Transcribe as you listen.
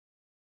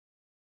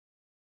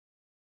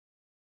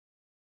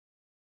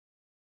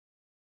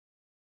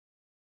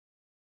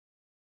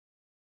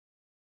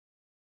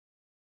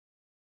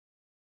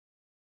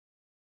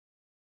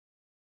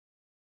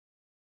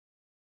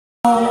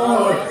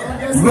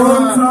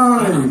Long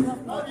time.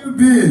 How you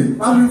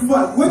been? I've been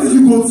fine. Where did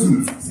you go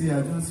to? See,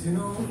 I just,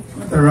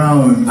 went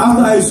around.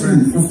 After high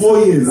school for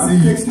 4 years. I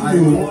texted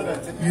you.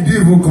 You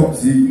didn't even call.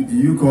 See,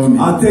 you called me.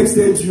 I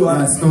texted you.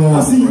 I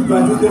see you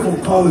graduated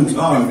from college.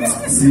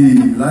 See,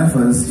 life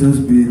has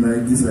just been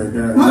like this, like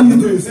that. How you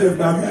doing yourself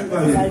now? I've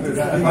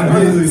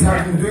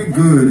been doing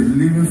good.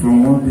 Living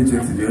from one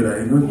paycheck to the other.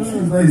 It's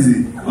not easy.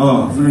 It's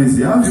not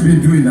easy. How have you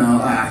been doing now?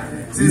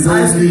 Since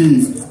high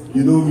school.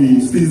 You know me,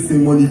 still say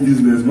money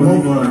business,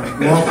 money man.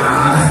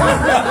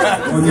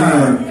 Money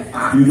man.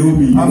 You know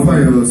me. How far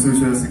your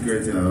social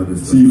security and all this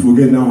stuff? See, you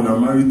forget now when I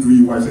married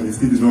 3 wives and the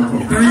state is not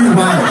complete. 3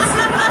 wives?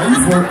 Are you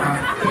for?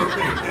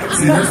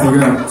 See, let's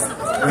forget.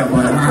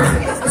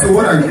 So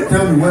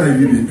tell me, what have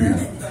you been doing?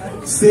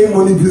 Same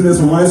money business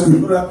from high school. You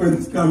know that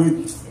credit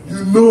coming.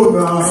 You know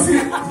now.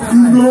 You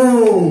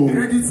know.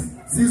 Credit.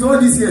 Since all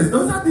these years,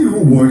 does that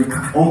even work?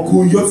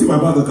 Uncle, you're see my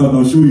bank account,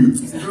 I'll show you.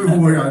 Don't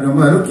even worry, I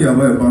don't care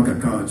about your bank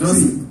account.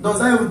 Just, does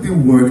that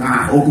everything work?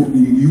 Uncle,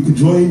 you could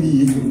join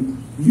me.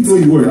 You know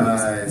you work.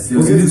 You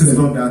need to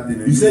stop that thing.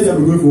 You said you've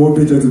been going from one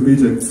paycheck to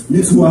paycheck.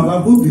 Me too,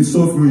 I've both been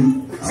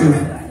suffering. So,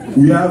 I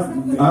have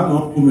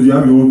no problem, you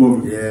have your own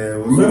problem. Yeah.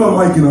 Remember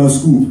Mike in our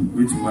school?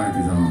 Which Mike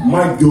is on?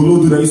 Mike, the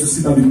old dude that used to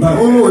sit at the back.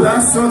 Oh,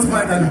 that short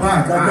Mike at the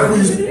back.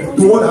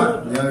 The one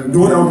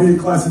that will be in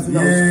class sitting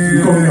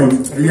coming out.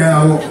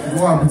 Yeah,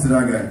 what happened to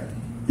that guy?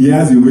 He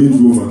has a Range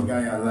Rover.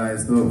 Guy, I lied,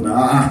 stop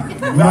now.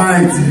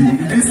 Mike,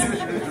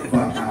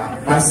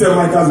 I said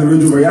Mike has a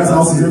Range Rover, he has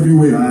houses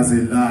everywhere. That's a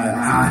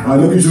lie.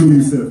 Let me show you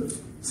himself.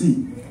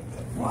 See,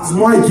 it's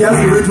Mike, he has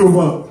a Range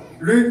Rover.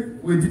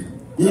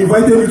 He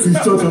invited me to his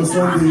church on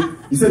Sunday.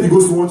 He said he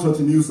goes to one church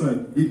in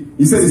Hillside.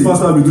 He said his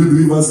pastor has been doing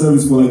deliverance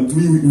service for like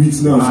 3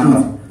 weeks now.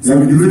 So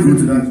you need to go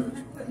to that.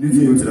 You need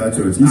to go to that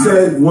church. He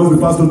said once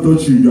the pastor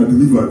touch you, you are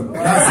delivered.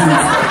 That's it.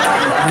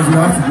 And you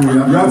have to go. You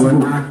have to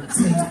go.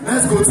 See,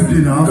 let's go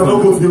today now. You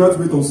cannot go today. You have to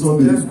wait on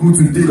Sunday. Let's go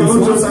today. You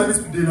cannot just service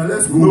today now.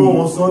 Let's go.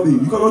 No, on Sunday.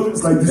 You cannot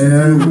dress like this.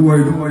 Don't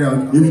worry.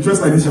 If you dress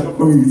like this, you're not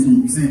coming with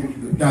me. See,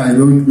 guy,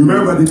 don't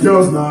remember the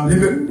girls now.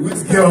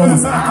 Which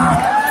girls?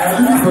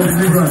 I'm looking for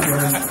deliverance,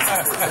 man.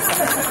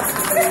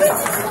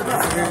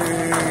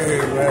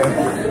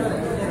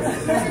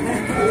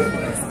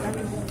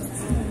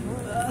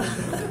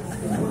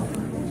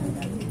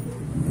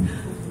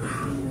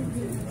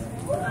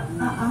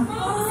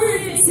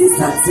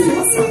 Sister T,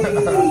 what's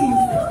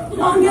up?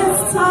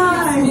 Longest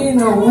time.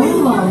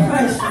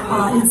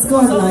 It's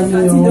God now, you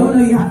don't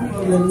know you have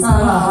problems.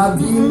 I've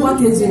been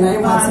packaging, I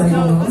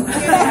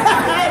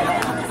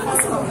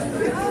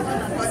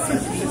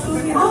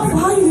How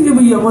are you living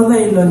with your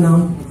mother-in-law now?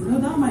 No,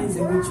 that man is a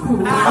rich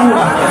woman.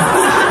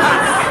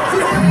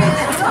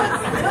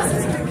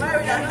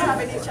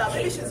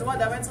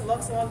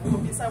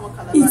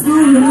 It's not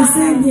really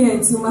same here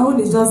too. My own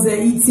is just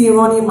eating,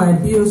 running my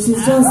bills.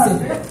 She's just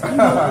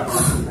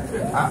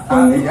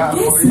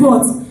guess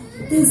what?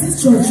 There's this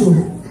church.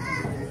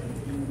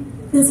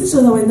 There's this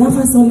church that when that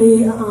first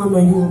only you,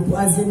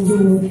 as in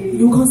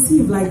you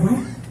conceive, like,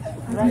 right?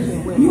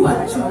 You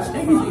are church,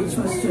 everything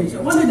church.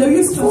 One day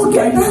you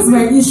forget. That's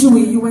my issue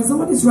with you. When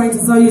somebody's trying to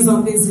tell you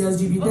something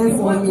serious, you be there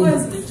for me.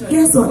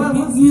 Guess what?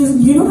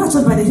 You know that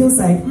church by the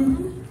hillside?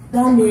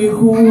 That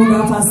miracle,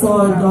 that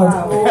pastor,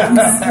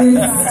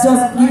 it's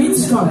just, you need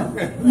to come.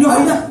 You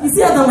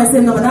see, I don't like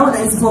same number, that one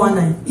is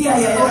 419. Yeah.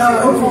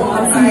 Okay,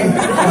 I'm seeing it.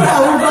 Yeah,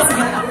 we'll go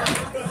together.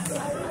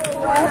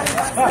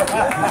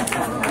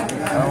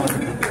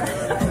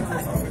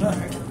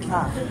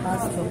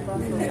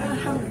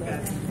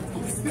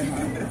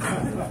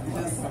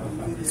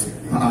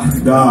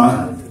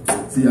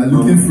 See, you're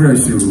looking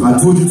fresh. I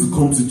told you to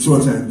come to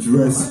church and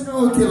dress. You're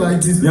not okay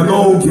like this. You're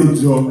not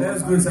okay, Joe.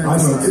 Let's go inside. I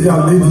see there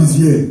are ladies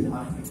here.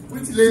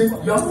 Which lady?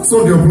 You have to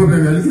solve your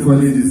problem. You're looking for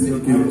ladies.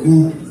 Okay,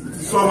 cool.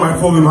 Solve my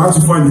problem. I have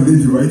to find the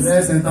lady, right?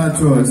 Let's enter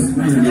church.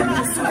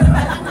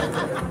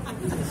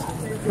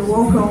 You're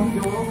welcome.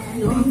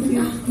 Thank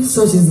you. This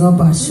church is not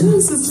bad. Sure,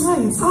 it's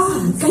nice.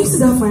 Can you see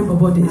that fine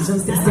body? It's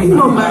just the same.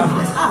 No, man.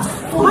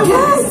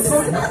 Yes.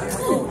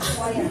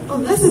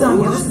 Let's sit down.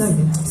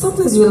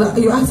 Sometimes you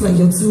act like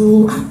you're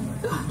too.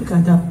 Look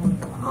at that.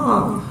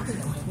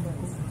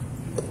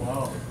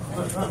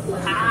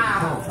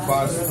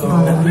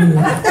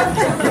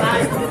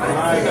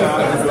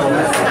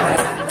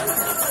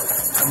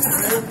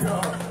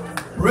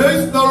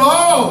 Praise the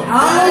Lord.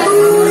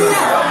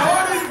 Hallelujah.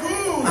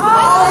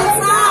 All the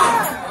time.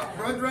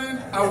 Brethren,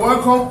 I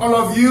welcome all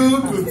of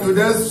you to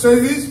today's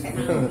service.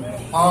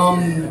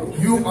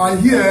 You are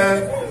here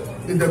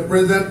in the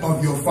presence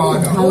of your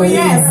Father. Oh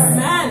yes,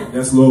 amen.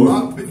 Yes,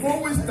 Lord.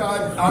 Before we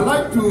start, I'd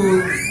like to,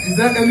 is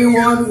there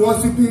anyone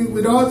worshiping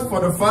with us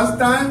for the first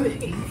time?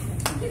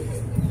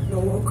 You're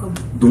welcome.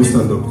 Don't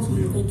stand up to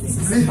me.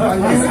 You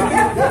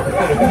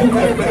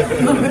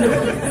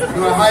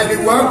are highly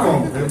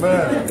welcome.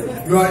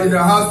 Amen. You are in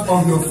the house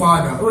of your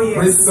Father. Oh, yes.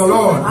 Praise the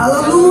Lord.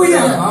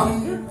 Hallelujah.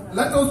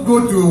 Let us go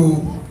to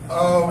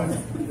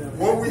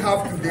what we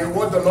have today,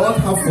 what the Lord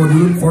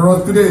has for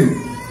us today.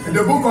 In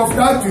the book of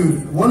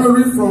Statutes, I want to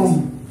read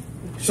from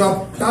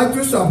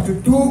Titus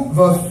chapter 2,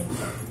 verse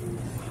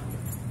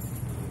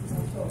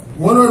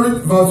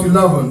 100, verse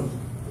 11.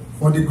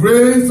 For the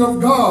grace of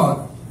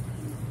God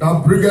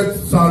that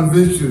bringeth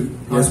salvation.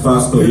 Yes,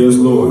 Pastor. Yes,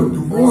 Lord.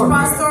 Yes,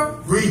 Pastor.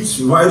 Preach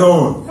right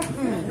on.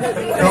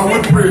 Now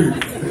we pray.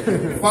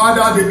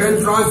 Father, the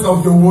entrance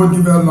of your word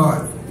give us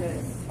life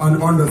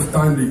and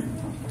understanding.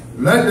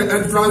 Let the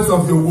entrance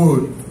of your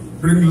word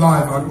bring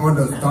life and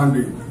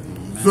understanding,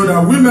 so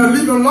that we may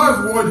live a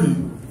life worthy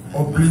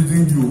of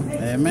pleasing you.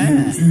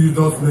 Amen. In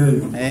Jesus'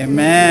 name.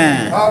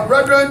 Amen.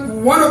 Brethren,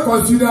 we want to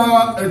consider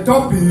a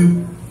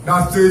topic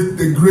that says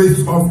the grace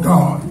of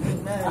God.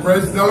 Amen.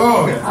 Praise the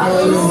Lord.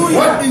 Hallelujah.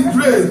 What is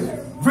grace?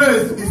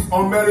 Grace is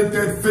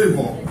unmerited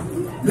favor.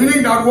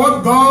 Meaning that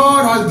what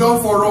God has done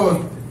for us,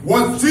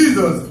 what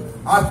Jesus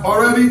has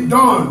already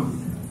done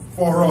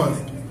for us.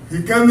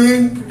 He came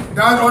in,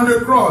 died on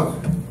the cross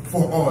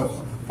for us.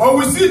 But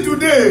we see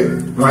today,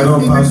 right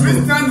on, in the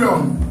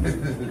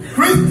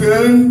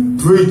Christian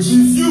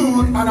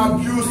misuse and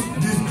abuse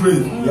this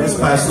grace. Yes,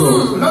 Pastor.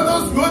 Let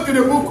us go to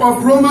the book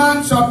of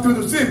Romans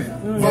chapter 6,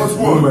 verse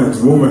 1.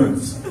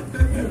 Romans.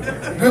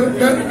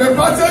 The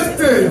passage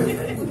says,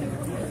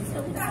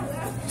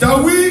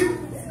 shall we,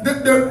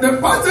 the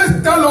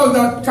passage tells us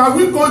that shall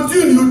we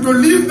continue to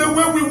live the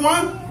way we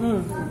want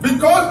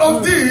because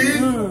of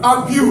this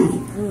abuse?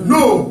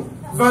 No.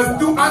 Verse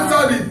 2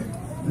 answered it.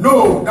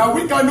 No, that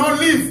we cannot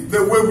live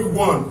the way we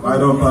want. I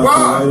don't, Pastor.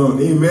 Why? I don't.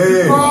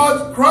 Amen.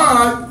 Because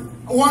Christ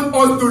wants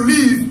us to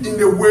live in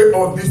the way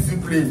of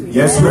discipline.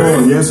 Yes,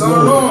 Lord. Yes,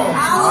 Lord.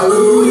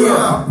 Hallelujah.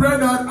 I pray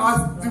that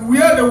as we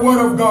hear the word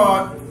of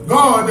God,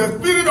 the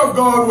Spirit of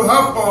God will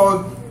help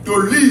us to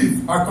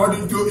live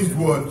according to His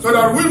word, so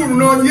that we will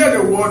not hear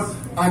the word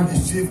and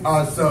deceive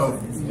ourselves.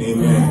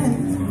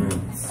 Amen.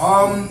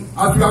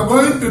 As we are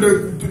going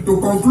to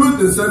conclude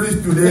the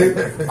service today,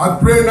 I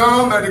pray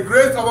now may the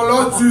grace of our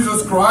Lord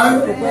Jesus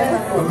Christ,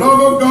 the love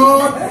of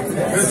God,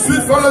 the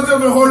sweet fellowship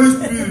of the Holy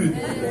Spirit,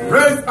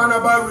 rest and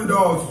abide with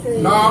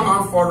us now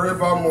and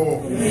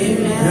forevermore.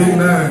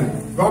 Amen.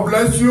 Amen. God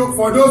bless you.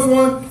 For those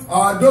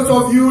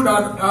of you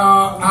that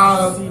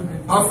are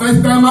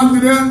first timers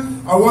today,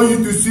 I want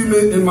you to see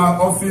me in my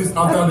office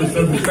after the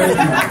service. Thank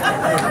you.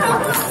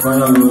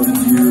 Father, Lord, in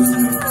Jesus'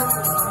 name.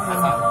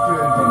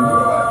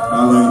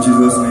 Father, in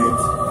Jesus' name.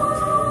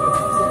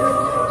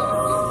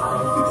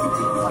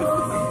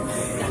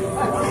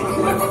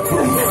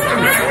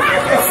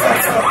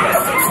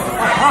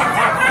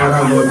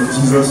 Father, Lord, in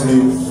Jesus'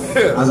 name.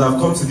 As I've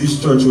come to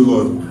this church, oh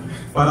Lord,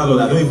 Father,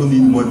 Lord, I don't even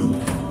need money.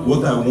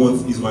 What I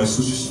want is my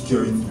social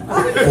security.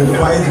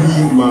 Provide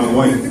me my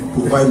wife.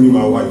 Provide me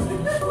my wife.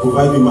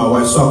 Provide me my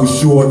wife so I will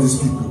show all these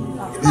people.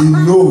 They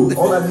know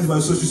all I need is my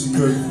social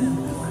security.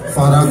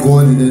 Father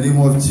God, in the name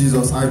of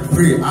Jesus, I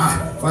pray,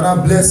 Father,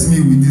 bless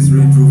me with this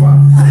Range Rover,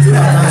 so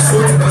that I can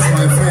show to this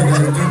my friend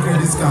that is doing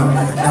credit scam,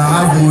 that I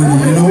have money,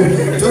 you know.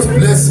 Just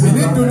bless me. You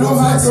need to know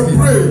how to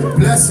pray.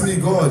 Bless me,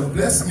 God.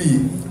 Bless me.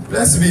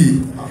 Bless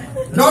me.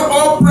 Not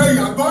all prayer.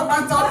 God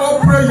answered all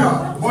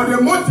prayer, but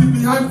the motive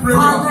behind prayer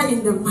Father,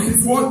 in the mighty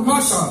is what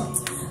matters.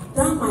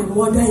 Down my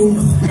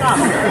mother-in-law.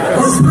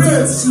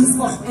 Pray.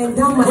 And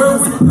down my when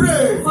husband. we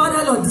pray,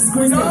 Father, Lord,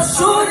 disgrace them.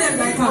 Show them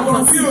that I can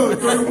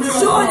conceive.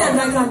 Show them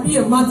that I can be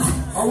a mother.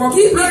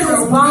 Give me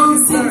those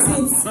bouncing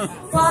things.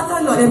 Father,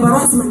 Lord,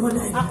 embarrass my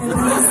mother.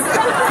 Embarrass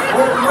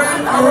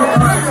when our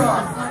prayer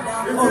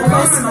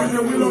oppress my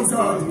enemies.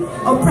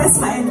 Oppress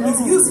my enemies.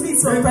 Use me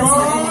to oppress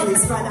my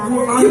enemies, Father.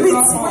 Give me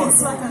strength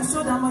so I can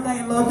show that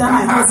mother-in-law, that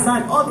my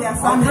husband, all their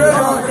family,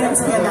 all of them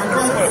together.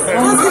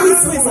 Just give me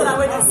strength so that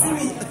when they see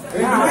me,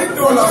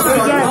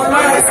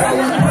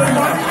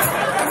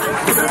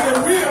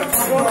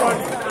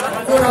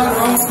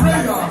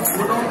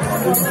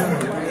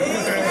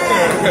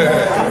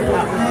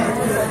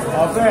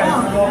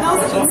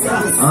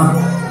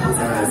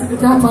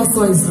 that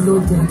pastor is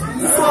loaded.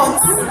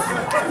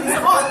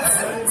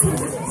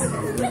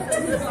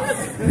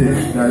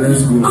 Now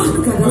let's go.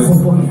 Look at that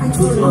boy. I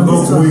told you I'm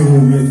not going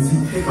home yet.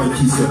 Take my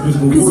keys. Just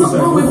go. Please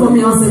don't wait for me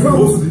outside. Go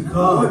to the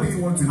car. What do you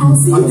want to do? I'll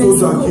see I you told you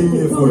next I came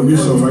here for a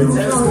mission, right?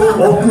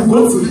 Uncle, go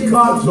to the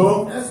car, Joe.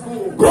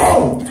 Go!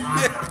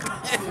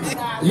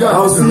 Yeah,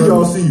 I'll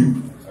see you.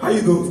 How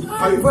you doing?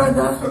 How you,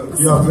 brother?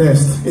 You are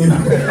blessed.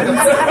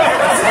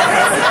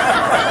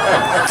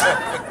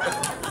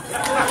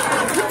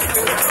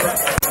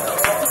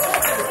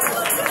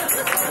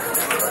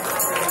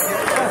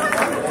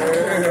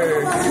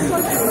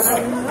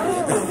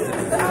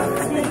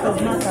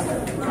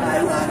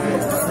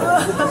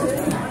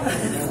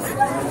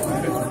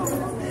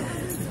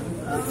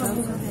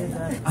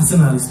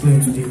 Arsenal is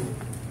playing today.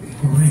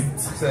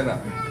 Correct.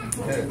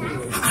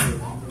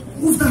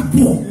 Move that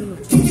ball.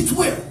 Take it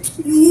well.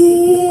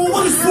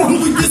 What is wrong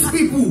with these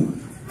people?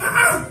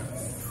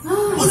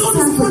 What's all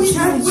this money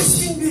you're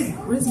wasting there?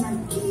 where's my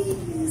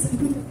keys? I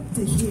need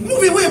to hear.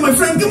 Move away, my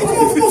friend. Move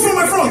from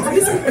my front.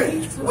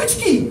 Which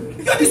key?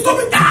 You got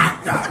disturbing that.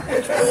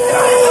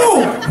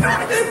 Oh!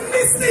 They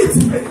missed it.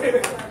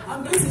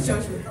 I'm going to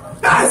church.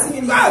 Where are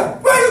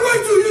you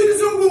going to? You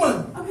this young woman.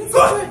 I'm going to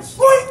church.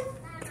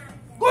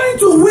 Going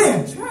to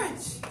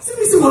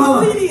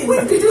cleaning.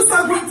 When did you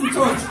start going to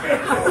church?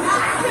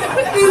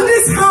 In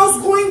this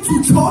house, going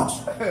to church?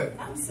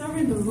 I'm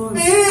serving the Lord.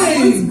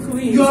 Hey,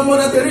 you are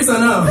Mother Teresa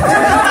now.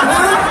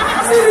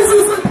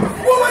 Seriously,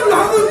 woman, you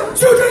haven't,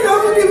 children you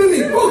haven't given me.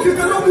 Oh, you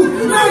cannot move.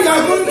 Now you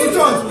are going to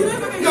church.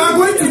 You are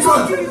going to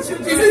church.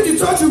 Is it the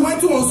church you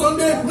went to on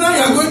Sunday? Now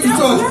you are going to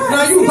church.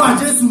 Now you bad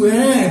Jesus, eh?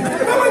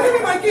 Come on, give me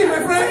my key, my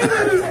friend.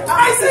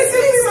 I say,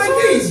 give me my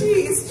key.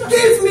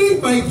 Give me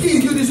my key,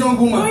 you this young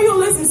woman. Why are you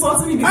always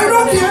insulting me? I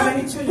don't care.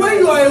 When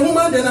you are a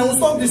woman, then I will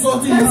stop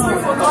insulting you. Oh,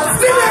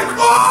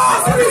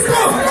 seriously,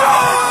 go!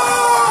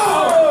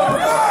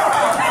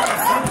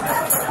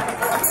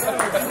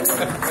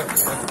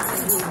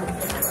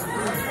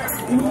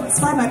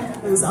 Despite my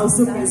problems, I'll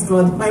still praise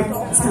God. My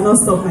problems cannot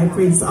stop my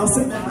praise. I'll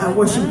still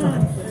worship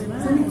God.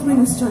 Let me clean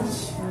this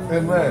church.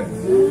 Amen.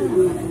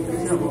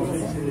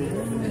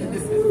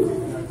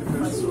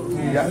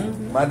 Yeah,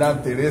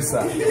 Madam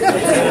Teresa.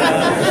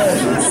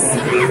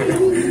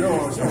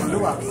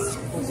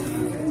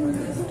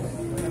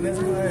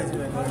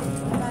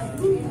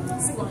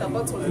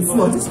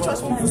 This church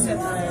people said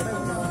oh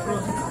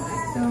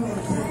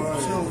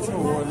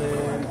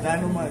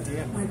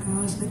my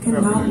gosh, I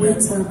cannot wait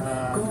to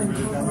go and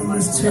come in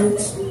this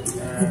church.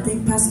 I think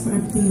Pastor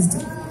everything is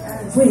done.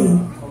 Wait,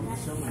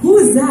 who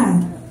is that?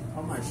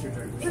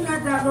 Isn't that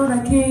girl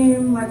that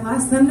came like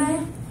last Sunday?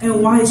 And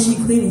why is she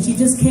cleaning? She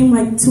just came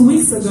like 2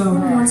 weeks ago. She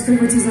wants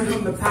favoritism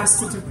from the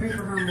pastor to pray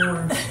for her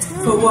more.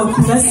 For what?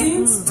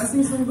 Blessings?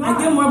 Blessings from God. I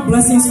get more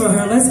blessings for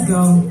her. Let's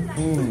go.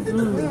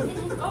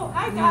 oh,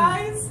 hi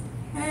guys.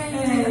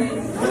 Hey.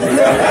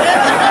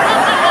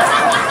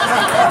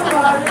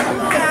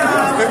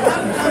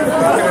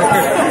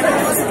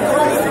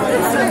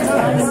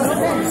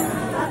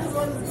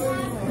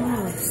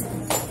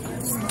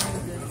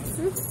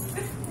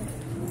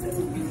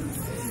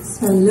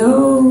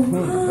 Hello.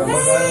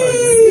 Hey,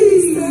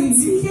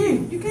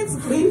 you came to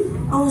clean?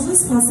 I was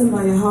just passing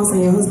by your house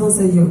and your husband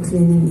said you're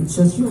cleaning the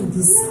church. You and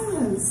this.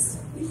 Yes.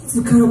 You need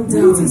to calm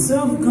down. You need to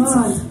serve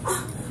God.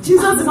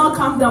 Jesus did not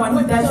calm down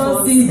when he died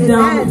for us. Sit down.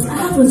 I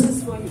have a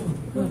just for you.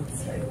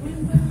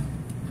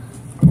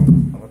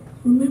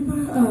 Remember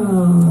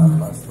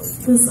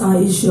this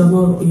issue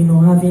about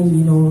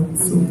having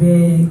to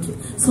beg.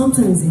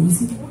 Sometimes you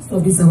see most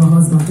of this our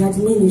husband, they are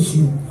the main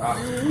issue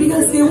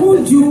because they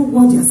won't do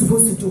what they're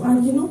supposed to do,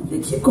 and they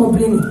keep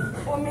complaining.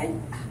 Oh man,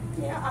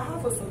 yeah, I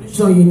have a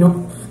solution.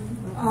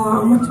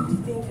 What do you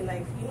think?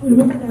 Like,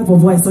 remember that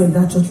of what I saw in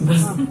that church?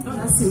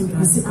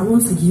 I said I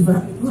want to give her.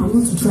 I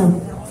want to try.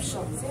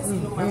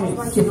 My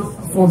husband cannot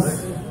perform.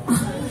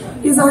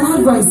 It's an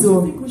advice,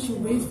 so. I think we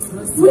should wait for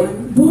us. Wait,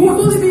 you've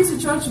only been to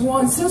church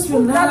once. Just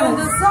relax. On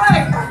the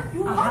side.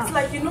 You act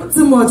like you know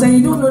too much and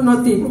you don't know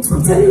nothing. I'm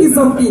telling you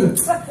something.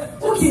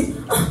 Okay,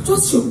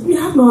 just show. We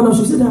have no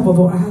she said that,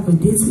 but I have a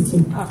date with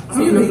him.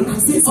 Really? I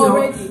said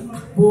already?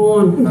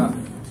 Born.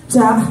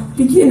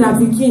 Begin.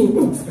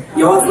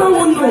 Your husband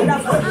won't know.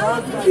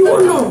 He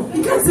won't know.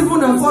 He can't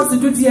even afford to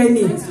do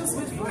DNA.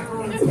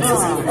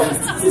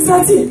 Is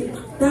that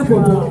it? That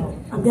Bobo.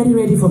 I'm getting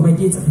ready for my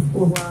date.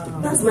 Oh,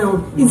 that's my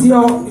own. It's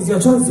your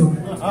choice, though.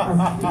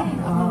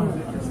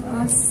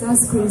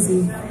 That's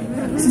crazy.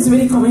 She's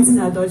really committing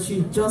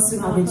adultery just to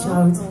have a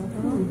child.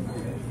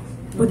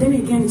 But then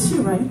again, is she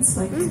right?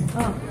 Like,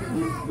 no,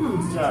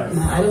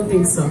 I don't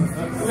think so.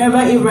 Remember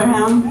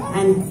Abraham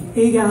and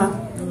Hagar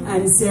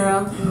and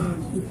Sarah?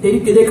 They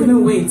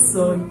couldn't wait.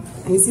 So,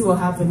 and you see what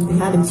happened. They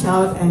had a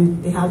child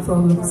and they had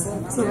problems.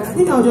 So I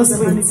think I'll just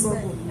wait.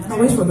 I'll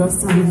wait for God's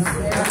time.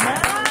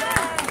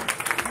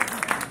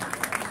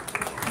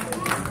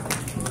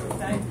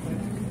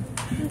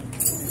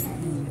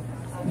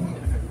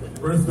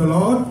 Praise the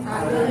Lord.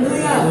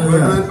 Hallelujah.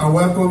 Brethren, I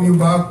welcome you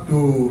back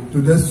to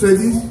this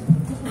service.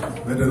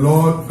 May the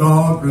Lord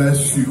God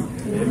bless you.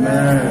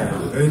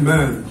 Amen.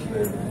 Amen.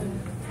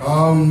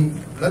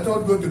 Let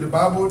us go to the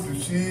Bible to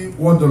see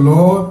what the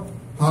Lord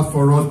has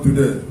for us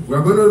today. We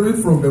are going to read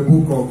from the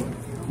book of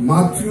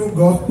Matthew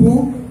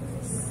Gospel.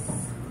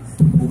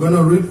 We're going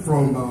to read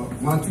from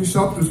Matthew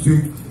chapter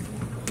 6,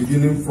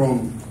 beginning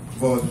from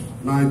verse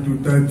 9 to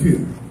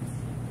 13.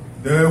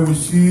 There we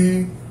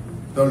see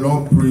the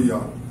Lord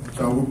Prayer.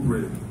 Shall we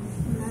pray?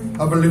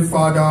 Heavenly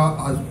Father,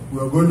 as we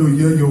are going to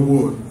hear your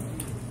word,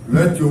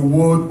 let your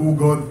word, oh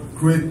God,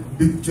 create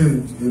big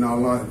change in our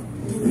life.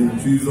 In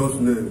Jesus'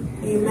 name.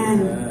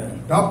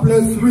 Amen. That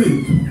place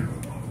read,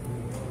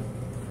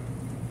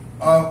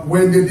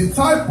 when the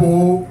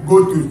disciples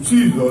go to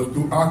Jesus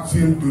to ask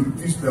him to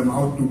teach them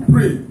how to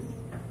pray,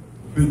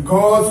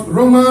 because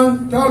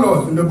Romans tell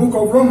us in the book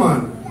of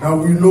Romans that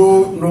we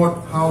know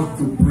not how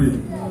to pray.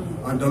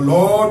 And the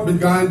Lord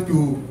began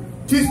to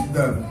teach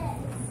them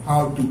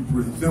how to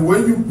pray. So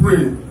when you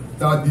pray,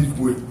 start this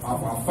way.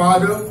 Our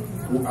Father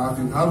who art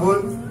in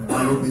heaven,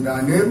 hallowed be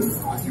thy name.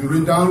 As you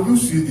read down, you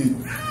see it.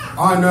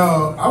 And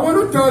I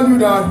want to tell you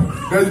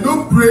that there is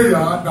no prayer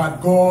that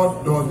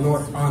God does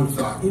not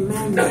answer.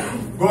 Amen.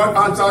 God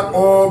answered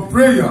all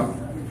prayer.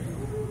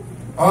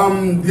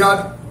 There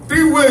are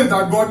 3 ways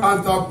that God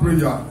answers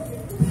prayer.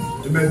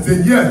 He may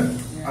say yes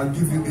and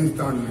give you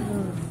instantly.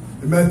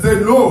 You may say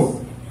no.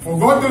 For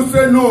God to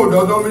say no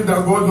does not mean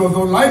that God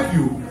doesn't like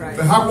you.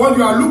 Perhaps what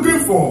you are looking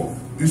for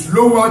is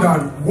lower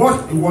than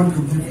what He wants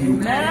to give you.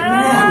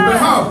 And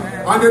perhaps,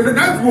 and then the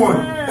next one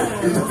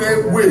is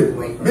saying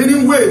wait.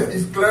 Meaning wait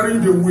is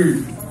clearing the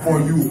way for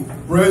you.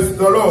 Praise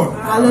the Lord.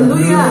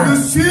 Hallelujah. You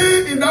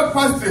see in that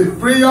passage,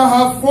 prayer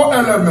has 4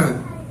 elements,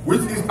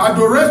 which is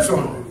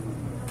adoration,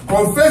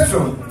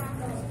 confession,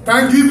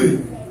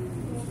 thanksgiving,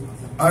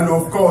 and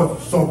of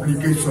course,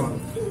 supplication.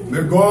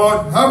 May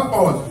God help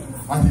us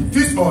as He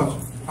teaches us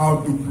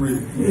how to pray.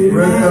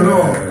 Praise the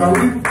Lord. Can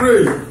we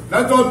pray?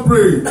 Let us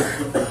pray.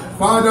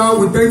 Father,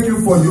 we thank you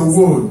for your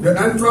word. The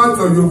entrance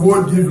of your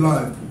word gives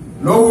life.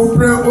 Lord, we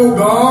pray, oh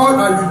God,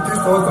 that you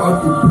teach us how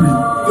to pray,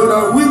 so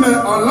that we may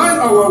align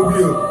our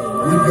will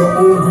with your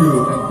own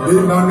will. In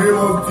the name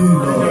of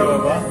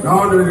Jesus.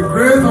 Now, in the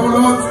grace of our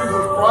Lord Jesus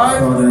Christ,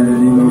 Father, in the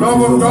name of love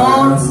Jesus, of God,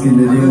 I ask in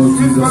the name of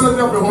Jesus that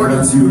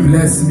as you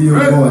bless me, O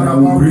God, I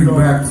will bring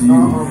back to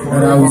you,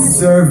 that I will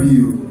serve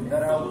you,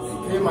 that I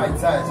will pay my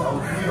tithes, I will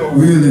do your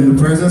will in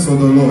the presence of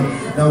the Lord.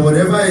 That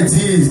whatever it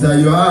is that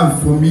you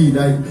have for me,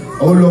 that,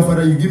 oh Lord,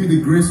 Father, you give me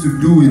the grace to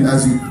do it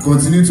as you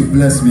continue to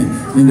bless me.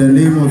 In the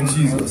name of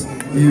Jesus.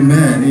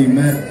 Amen.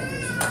 Amen.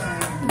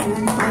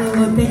 Father,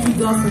 Lord, thank you,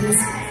 God, for this.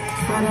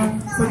 Father,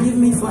 forgive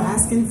me for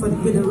asking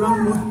with the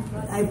wrong one.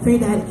 I pray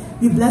that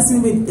you bless me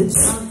with the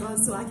child, God,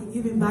 so I can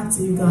give him back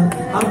to you, God.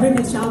 I'll bring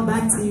the child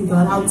back to you,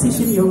 God. I'll teach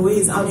him your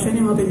ways. I'll train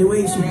him up in the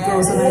way he should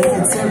go, so that he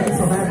can serve you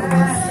forever,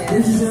 God.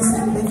 In Jesus'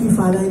 name, thank you,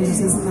 Father. In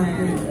Jesus' name, I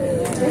pray.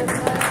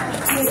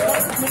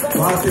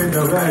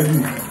 Bartender, where are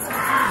you?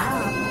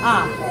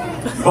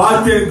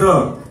 Bartender!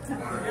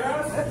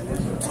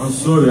 I'm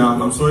sorry,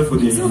 I'm sorry for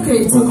the It's okay,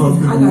 it's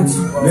okay. I got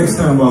you. Next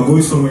time we're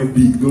going somewhere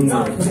big, don't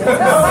worry.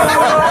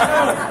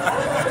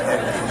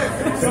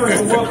 Sorry,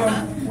 welcome.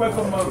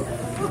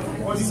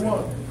 What do you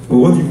want? Oh,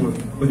 what do you want?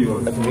 What do you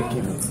want? I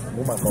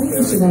think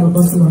you should have a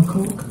bottle of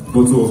Coke.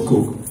 Bottle of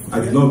Coke. I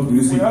did not,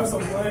 you see. We have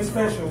some very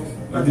special.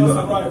 I did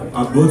not,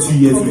 I bought you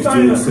yet,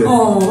 Mr. Joseph.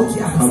 Oh,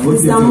 okay. I bought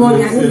you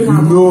money. I know you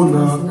have. No,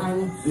 now.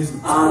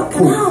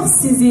 Can I have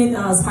seasoned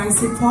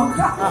spicy pork?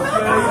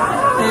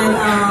 And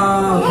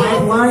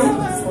red wine?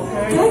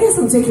 Can I get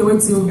some takeaway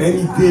too?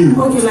 Anything.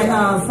 Okay, like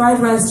fried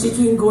rice,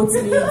 chicken, goat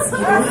meat, you know.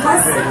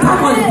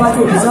 Pack on the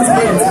bottle, just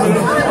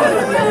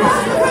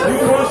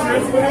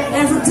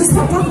just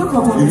pack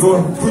on. You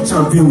know, put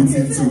champagne with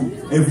it too.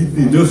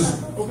 Everything, just.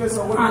 Okay,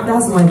 so what?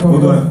 That's my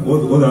problem.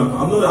 Hold on.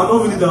 I'm not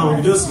really down.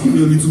 You just give me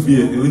a little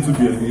beer.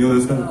 You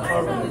understand?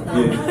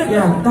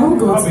 Yeah, that will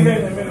go I'll be too. there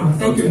in a minute.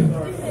 Thank you.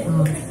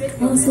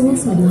 So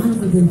what's up? How have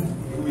you been?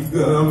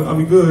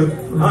 I'm good.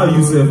 How are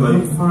you, Seth? Like,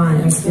 I'm fine.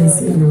 I can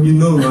see you. You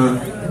know, man.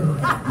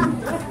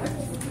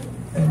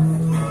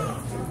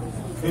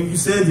 And you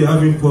said you're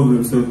having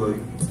problems, Seth. Like,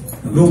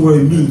 don't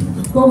worry, me.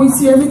 But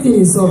with you, everything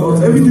is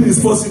solved. Everything is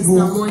possible.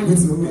 You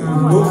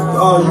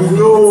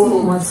know.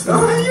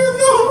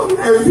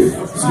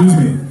 Everything. Excuse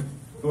me.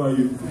 Who are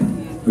you?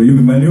 Are you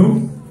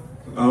Emmanuel?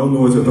 I don't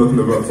know what you're talking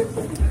about.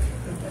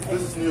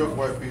 This is New York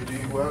YPD.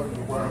 Where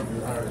have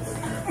you hired?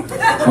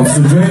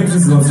 Officer James,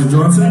 this is Officer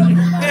Johnson. You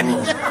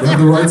have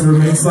the right to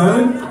remain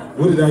silent.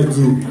 What did I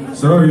do?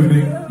 Sir,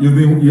 we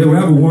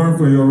have a warrant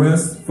for your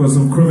arrest for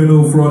some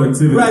criminal fraud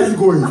activity. Where are you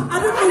going? I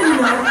don't know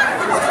you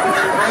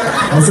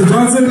now. Officer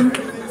Johnson,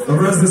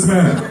 arrest this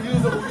man.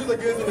 Use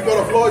against the court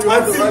of law. You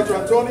have the right to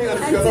attorney, and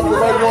if you are not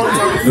providing one,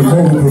 The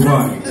court will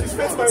provide.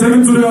 Take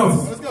him to the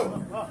office. let's go.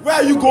 Where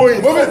are you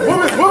going? Move it.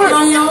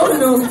 On your own,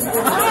 no.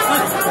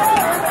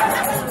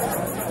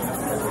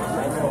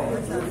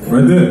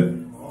 Right there.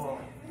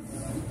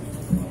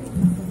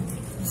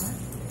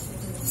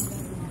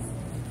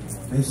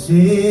 Hey,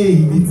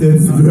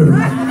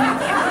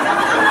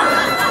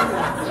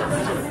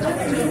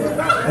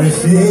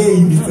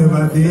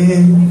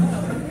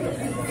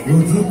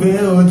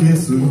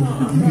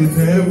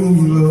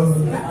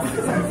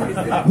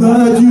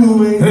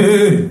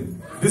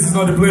 this is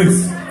not the place.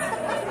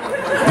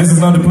 This is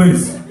not the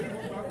place.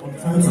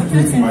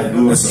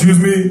 Excuse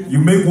me, you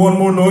make one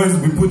more noise,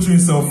 we put you in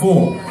cell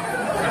 4.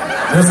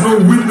 There's no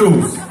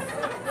windows.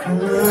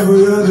 Forever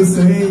you're the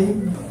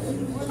same.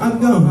 I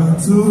got my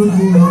tools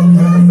in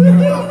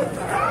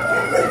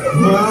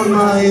my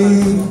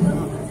mind.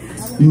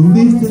 You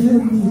lifted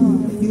me,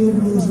 give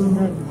me some.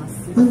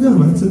 I got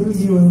my tools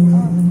in my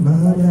mind.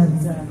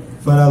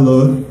 Father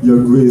Lord, your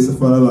grace,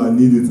 Father Lord, I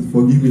need it.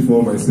 Forgive me for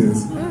all my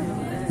sins.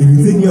 If you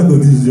take me out of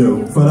this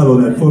jail, Father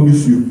Lord, I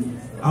promise you,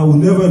 I will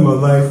never in my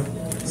life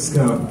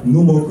scam.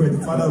 No more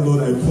credit. Father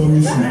Lord, I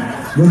promise you.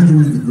 Just give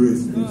me the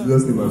grace. In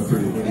Jesus' name I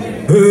pray.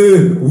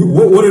 Hey,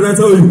 what did I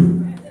tell you?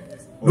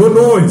 No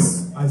noise.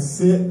 I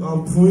said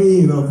I'm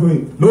praying.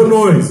 No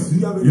noise.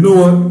 You know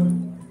what?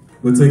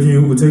 We're taking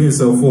you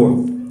cell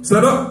 4.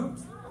 Stand up.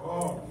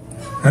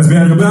 Hands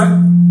behind your back.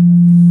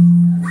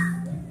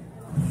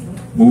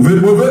 Move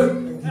it. Move it.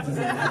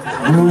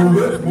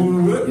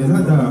 Is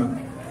that that?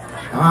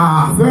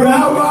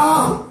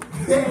 Forever!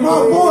 My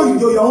boy,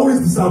 you're always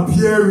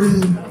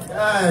disappearing.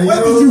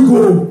 Where did you go?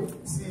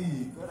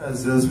 See, God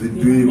has just been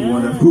doing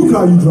wonderful. Who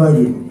car are you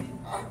driving?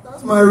 That's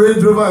My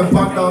Range Rover I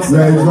parked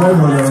outside. Yeah, drive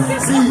on.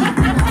 See,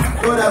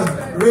 God has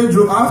Range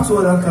Rover. I have 2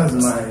 other cars in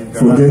my garage.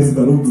 Forget it,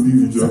 I don't believe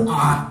you, Joe. I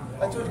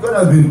told God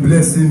has been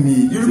blessing me.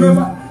 You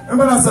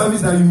remember that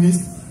service that you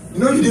missed? You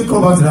know you didn't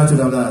come back to that church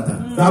after that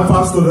time. That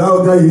pastor,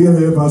 that guy you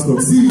hear,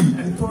 pastor. See,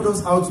 he taught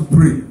us how to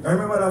pray. I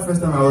remember that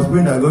first time I was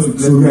praying that God should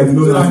bless So, me. yeah, you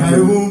know So that I can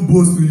even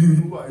boast to you,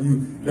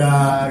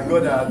 that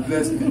God has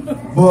blessed me.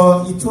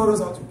 But he taught us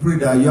how to pray,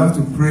 that you have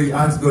to pray,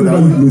 ask God that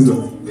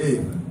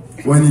hey,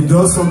 when he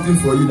does something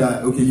for you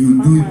that okay,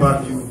 you do it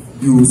back,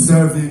 you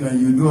serve him and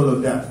you do all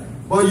of that.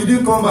 But you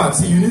didn't come back.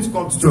 See, you need to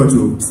come to church.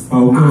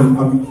 I'll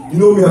come. You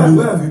know me,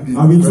 where have you been?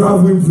 I've been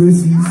traveling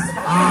places.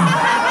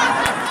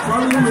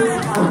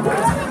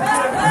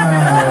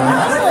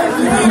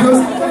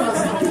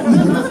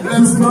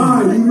 It's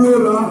fine, you know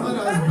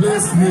that.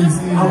 Bless me.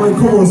 See. I might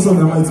come on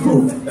Sunday, I might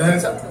come.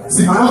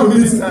 See, I have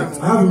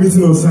a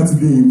meeting on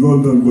Saturday in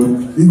London, but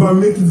if I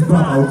make it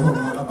back, I'll come.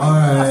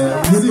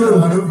 Alright,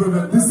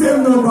 the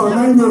same number,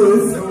 9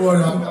 minutes. Don't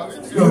worry,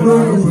 you know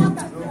me.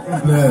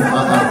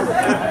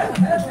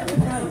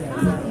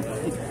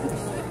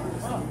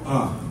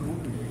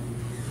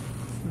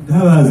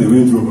 That has a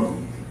Range Rover.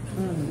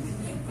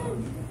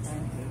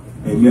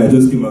 And me, I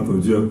just came out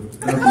of jail.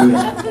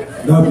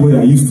 That boy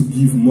I used to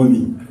give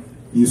money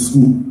in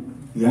school.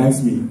 He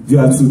asked me, do you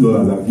have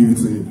 $2? I'll give it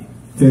to him.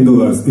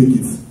 $10, take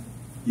it.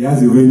 He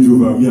has a Range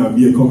Rover, me and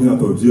me coming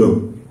out of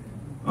jail.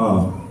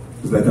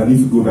 It's like I need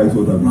to go back to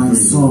what I've been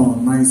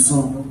doing. My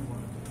son.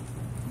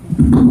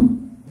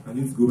 I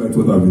need to go back to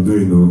what I've been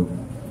doing though.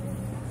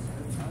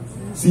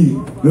 See,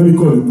 let me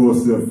call the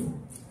boss, Seth.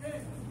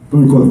 Let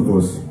me call the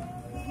boss.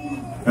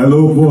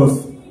 Hello, boss.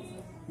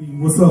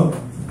 What's up?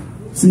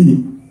 See,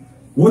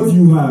 what do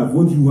you have?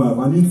 What do you have?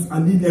 I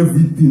need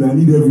everything. I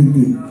need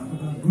everything.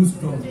 Good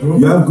stuff, bro.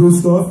 You have good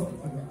stuff?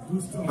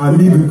 I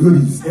need the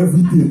goodies,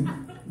 everything.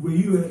 Where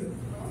you at?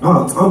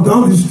 I'm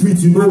down the street,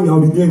 you know me, I'll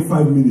be there in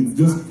 5 minutes.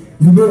 Just,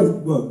 you know,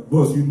 well,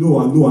 boss, you know,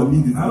 I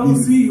need it. I don't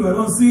see you.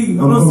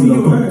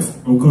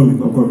 I'm coming.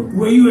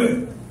 Where you at?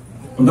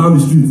 I'm down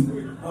the street.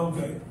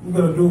 Okay, we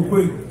gotta do it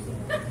quick.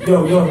 Yo.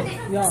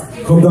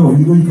 Come down,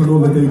 you know you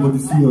cannot let anybody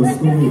see us.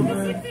 Come here.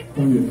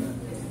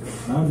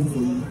 I have it for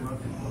you.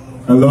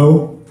 Hello?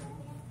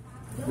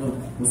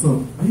 What's up?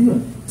 Are you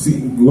here? See,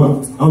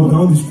 what? I'm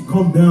down the street.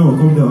 Come down.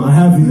 I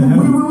have it.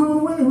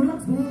 Wait,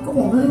 relax, man. Come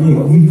on, man.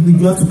 Yeah, we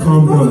got to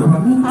calm down.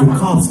 The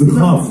cops. You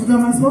got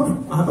my stuff?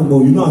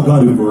 Well, you know I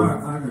got it, bro.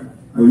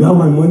 Well, you have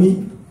my money?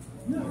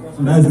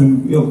 That's the,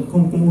 yo,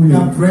 come over here. You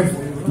got bread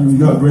for me? You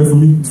got bread for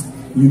me?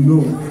 You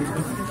know.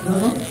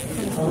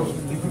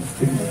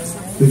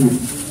 Take it.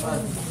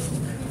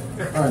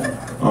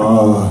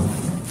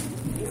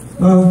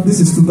 This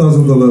is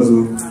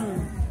 $2,000.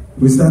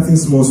 We're starting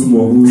small.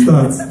 We'll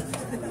start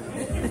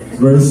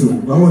very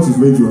soon. How much is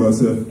Range Rover,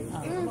 sir?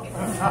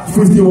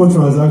 51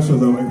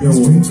 transactions. I might get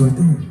one. Drinks right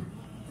there.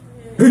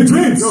 Hey,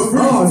 drinks! Yo,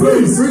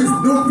 freeze!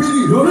 No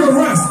pity! No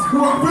arrest!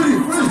 Come on,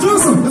 freeze!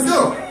 Johnson, let's go!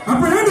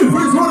 Apprehended!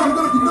 Freeze, hold on, I'm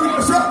gonna get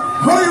a shot!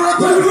 Hurry right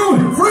there! Where you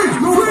going? Freeze!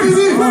 No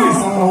pity!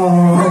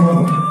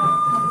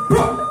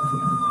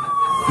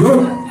 Yo!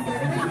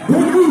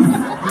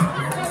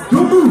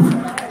 Don't move!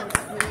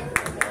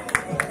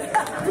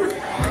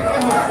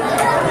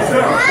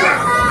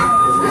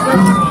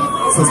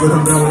 Suspect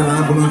I'm down with an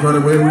ambulance right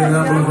away.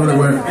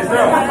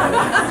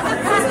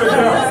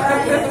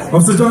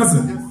 Officer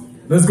Johnson,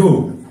 let's go.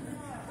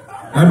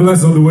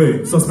 Ambulance on the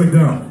way. Suspect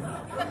down.